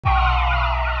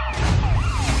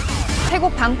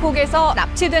태국 방콕에서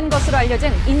납치된 것으로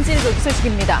알려진 인질극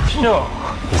소식입니다.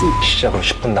 시작으로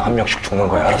 10분당 한 명씩 죽는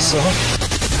거야, 알았어?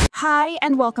 Hi,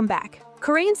 and welcome back.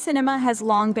 Korean cinema has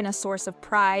long been a source of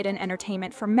pride and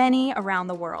entertainment for many around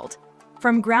the world.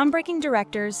 From groundbreaking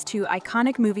directors to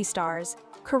iconic movie stars,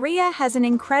 Korea has an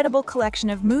incredible collection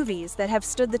of movies that have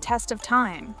stood the test of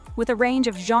time, with a range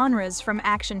of genres from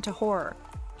action to horror.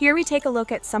 Here we take a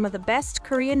look at some of the best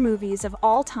Korean movies of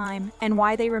all time and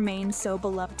why they remain so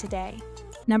beloved today.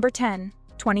 Number 10,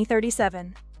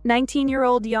 2037.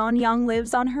 19-year-old Yeon Young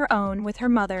lives on her own with her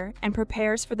mother and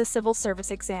prepares for the civil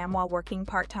service exam while working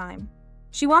part-time.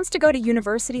 She wants to go to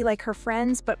university like her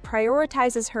friends, but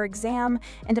prioritizes her exam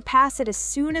and to pass it as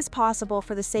soon as possible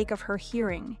for the sake of her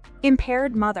hearing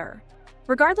impaired mother.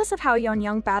 Regardless of how Yeon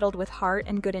Young battled with heart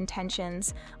and good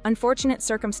intentions, unfortunate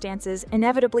circumstances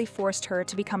inevitably forced her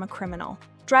to become a criminal,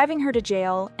 driving her to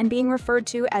jail and being referred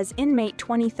to as inmate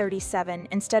 2037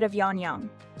 instead of Yeon Young.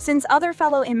 Since other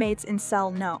fellow inmates in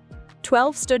cell no.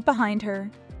 12 stood behind her,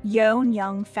 Yeon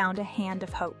Young found a hand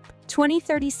of hope.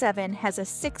 2037 has a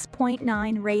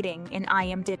 6.9 rating in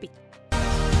IMDb.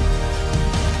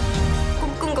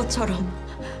 꿈꾼 것처럼,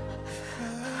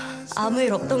 아무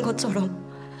일 없던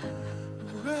것처럼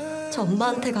저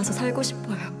엄마한테 가서 살고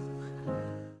싶어요.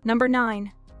 Number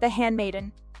 9. The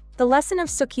Handmaiden. The lesson of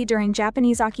Suki during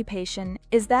Japanese occupation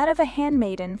is that of a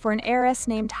handmaiden for an heiress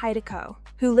named Hideko,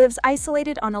 who lives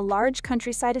isolated on a large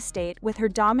countryside estate with her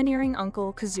domineering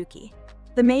uncle Kazuki.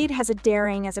 The maid has a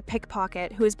daring as a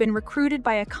pickpocket who has been recruited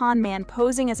by a con man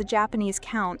posing as a Japanese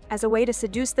count as a way to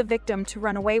seduce the victim to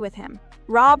run away with him,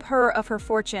 rob her of her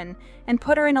fortune, and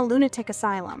put her in a lunatic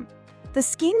asylum. The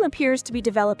scheme appears to be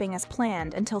developing as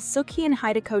planned until Suki and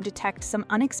Hideko detect some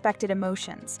unexpected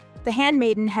emotions. The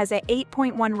Handmaiden has a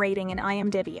 8.1 rating in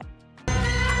IMDb.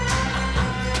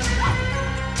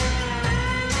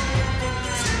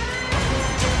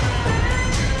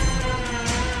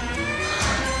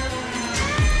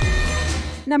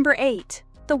 Number 8.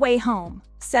 The Way Home.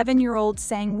 7-year-old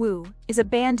Sang-woo is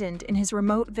abandoned in his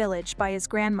remote village by his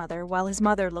grandmother while his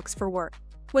mother looks for work.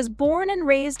 Was born and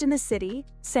raised in the city,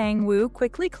 Sang-woo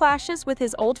quickly clashes with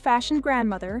his old-fashioned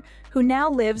grandmother, who now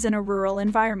lives in a rural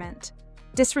environment.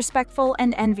 Disrespectful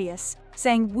and envious,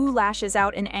 Sang-woo lashes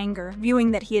out in anger,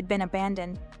 viewing that he had been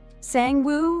abandoned.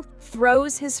 Sang-woo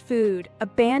throws his food,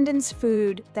 abandons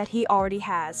food that he already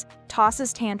has,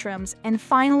 tosses tantrums, and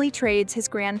finally trades his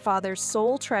grandfather's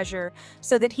sole treasure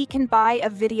so that he can buy a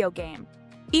video game.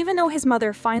 Even though his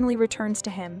mother finally returns to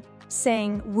him,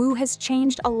 Sang-woo has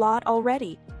changed a lot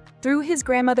already. Through his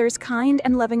grandmother's kind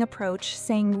and loving approach,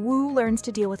 Sang-woo learns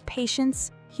to deal with patience,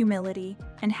 humility,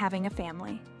 and having a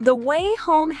family. The Way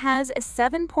Home has a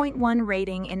 7.1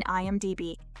 rating in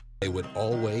IMDb. They would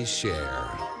always share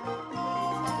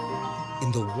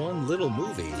in the one little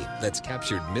movie that's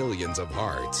captured millions of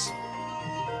hearts.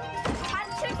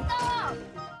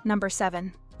 Number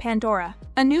 7. Pandora.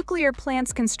 A nuclear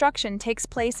plant's construction takes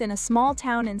place in a small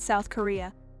town in South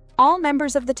Korea. All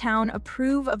members of the town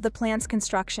approve of the plant's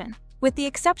construction, with the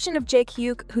exception of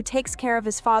Jae-hyuk, who takes care of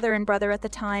his father and brother at the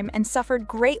time and suffered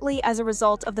greatly as a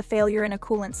result of the failure in a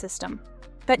coolant system.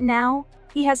 But now,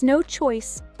 he has no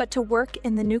choice but to work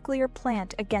in the nuclear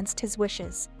plant against his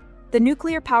wishes. The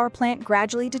nuclear power plant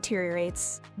gradually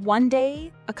deteriorates. One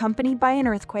day, accompanied by an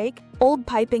earthquake, old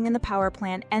piping in the power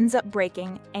plant ends up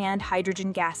breaking and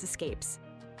hydrogen gas escapes.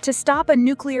 To stop a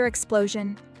nuclear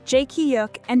explosion,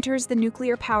 Jae-hyuk enters the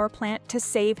nuclear power plant to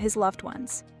save his loved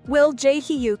ones. Will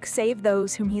Jae-hyuk save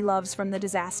those whom he loves from the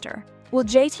disaster? Will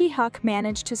Jae-hyuk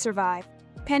manage to survive?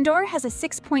 Pandora has a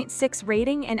 6.6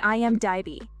 rating in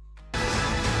IMDb.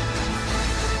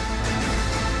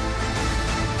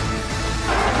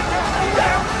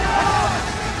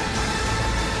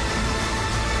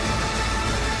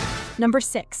 Number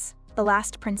 6. The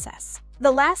Last Princess.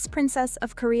 The last princess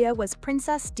of Korea was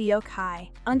Princess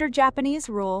Deok-hye. Under Japanese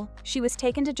rule, she was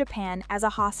taken to Japan as a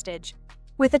hostage.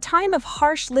 With a time of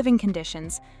harsh living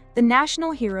conditions, the national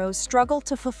heroes struggled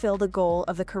to fulfill the goal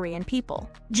of the Korean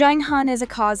people. Jang-hun is a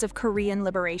cause of Korean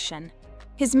liberation.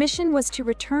 His mission was to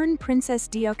return Princess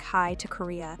Deok-hye to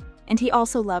Korea, and he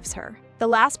also loves her. The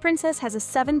Last Princess has a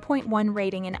 7.1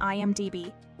 rating in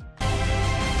IMDb.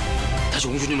 다시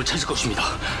옹주님을 찾을 것입니다.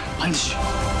 반드시.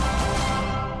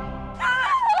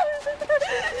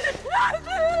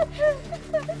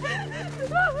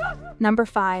 Number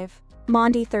 5.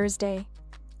 Maundy Thursday.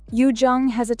 Yoo Jung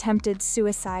has attempted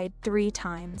suicide 3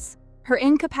 times. Her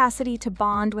incapacity to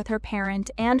bond with her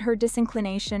parent and her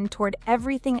disinclination toward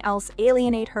everything else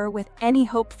alienate her with any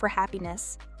hope for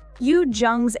happiness. Yu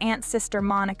Jung's aunt sister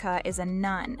Monica is a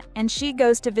nun, and she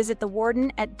goes to visit the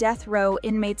warden at death row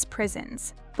inmates'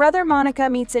 prisons. Brother Monica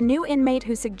meets a new inmate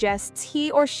who suggests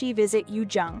he or she visit Yu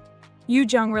Jung. Yu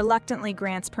Jung reluctantly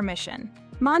grants permission.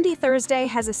 Maundy Thursday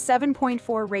has a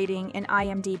 7.4 rating in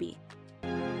IMDb.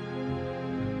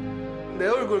 내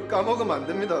얼굴 까먹으면 안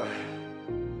됩니다.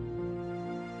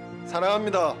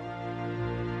 사랑합니다.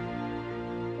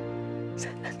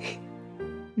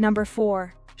 Number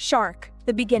 4. Shark,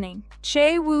 The Beginning.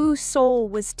 Chae Woo-sol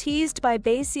was teased by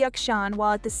Bae Seok-shan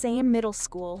while at the same middle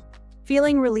school.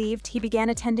 Feeling relieved, he began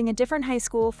attending a different high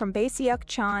school from Bae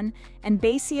Seok-chan, and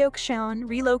Bae Seok-shan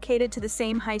relocated to the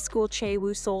same high school Chae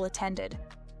Woo-sol attended.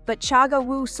 But Chaga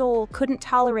Woo-sol couldn't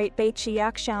tolerate Bae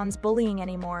Seok-shan's bullying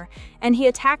anymore, and he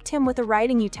attacked him with a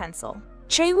writing utensil.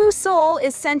 Chae Woo-sol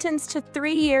is sentenced to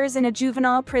 3 years in a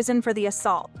juvenile prison for the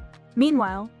assault.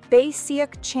 Meanwhile, Bae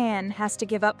Seok-chan has to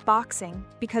give up boxing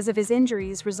because of his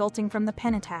injuries resulting from the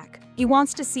pen attack. He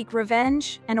wants to seek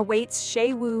revenge and awaits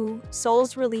Chae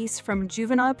Woo-sol's release from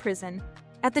juvenile prison.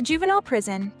 At the juvenile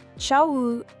prison, Chae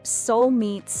Woo-sol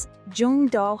meets Jung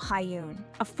Do-hyun,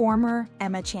 a former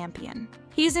Emma champion.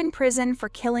 He's in prison for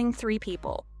killing 3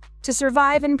 people. To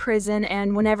survive in prison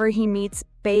and whenever he meets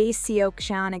Bae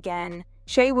Seok-shan again,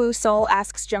 Chae Woo-sol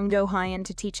asks Jung Do-hyun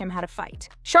to teach him how to fight.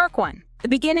 Shark 1. The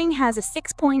Beginning has a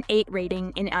 6.8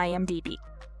 rating in IMDb.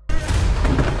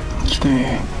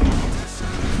 기대해.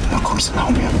 나 거기서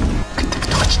나오면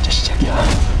그때부터가 진짜 시작이야.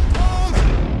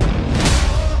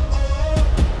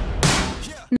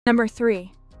 Number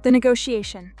 3. The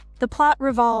Negotiation. The plot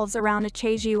revolves around a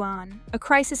Chae Ji-won, a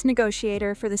crisis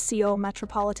negotiator for the Seoul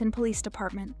Metropolitan Police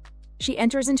Department. She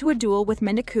enters into a duel with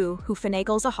Min-koo, who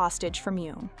finagles a hostage from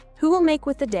Yoon. Who will make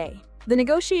with the day? The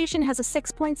Negotiation has a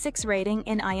 6.6 rating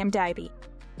in IMDb.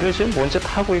 근데 지금 뭔지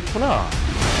타고 있구나.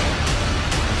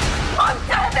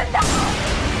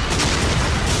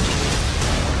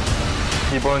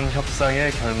 이번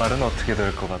협상의 결말은 어떻게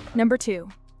될 것 같아? Number 2.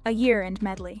 A Year-End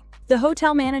Medley. The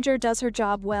hotel manager does her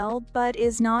job well, but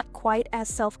is not quite as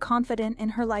self-confident in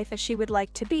her life as she would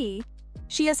like to be.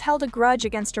 She has held a grudge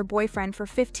against her boyfriend for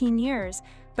 15 years,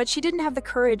 but she didn't have the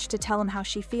courage to tell him how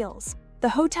she feels. The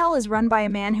hotel is run by a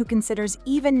man who considers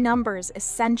even numbers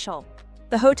essential.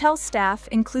 The hotel staff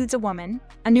includes a woman,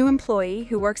 a new employee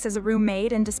who works as a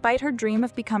roommate and despite her dream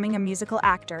of becoming a musical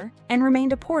actor, and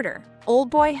remained a porter. Old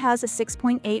Boy has a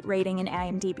 6.8 rating in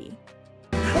IMDb.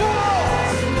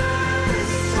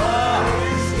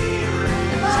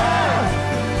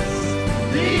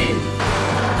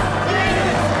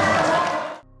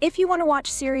 If you want to watch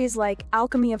series like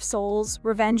Alchemy of Souls,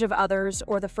 Revenge of Others,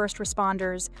 or The First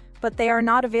Responders, but they are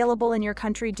not available in your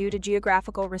country due to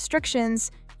geographical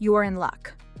restrictions, you are in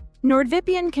luck.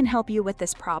 NordVPN can help you with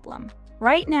this problem.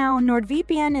 Right now,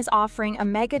 NordVPN is offering a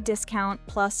mega discount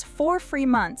plus 4 free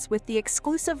months with the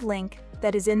exclusive link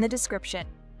that is in the description.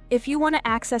 If you want to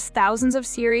access thousands of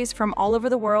series from all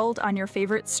over the world on your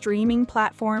favorite streaming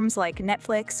platforms like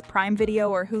Netflix, Prime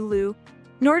Video, or Hulu,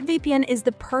 NordVPN is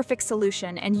the perfect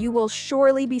solution and you will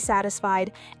surely be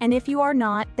satisfied, and if you are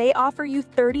not, they offer you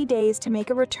 30 days to make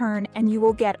a return and you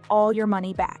will get all your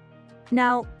money back.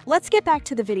 Now, let's get back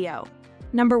to the video.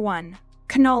 Number 1.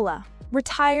 Canola.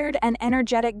 Retired and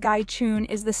energetic Gai-chun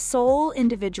is the sole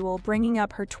individual bringing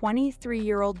up her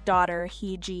 23-year-old daughter,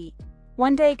 Hee-ji.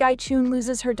 One day, Gai-chun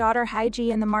loses her daughter Haiji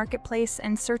in the marketplace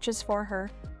and searches for her.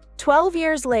 12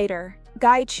 years later,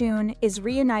 Gai-chun is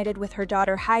reunited with her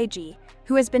daughter Haiji,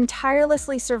 who has been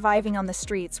tirelessly surviving on the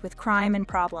streets with crime and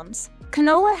problems.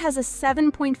 Canola has a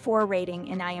 7.4 rating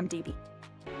in IMDb.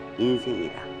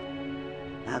 인생이라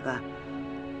나가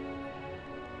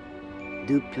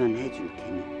네 편 해줄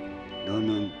테니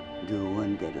너는 네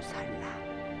원대로 살라.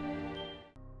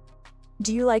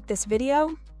 Do you like this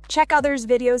video? Check others'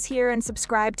 videos here and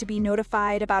subscribe to be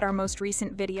notified about our most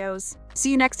recent videos. See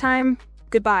you next time.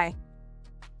 Goodbye.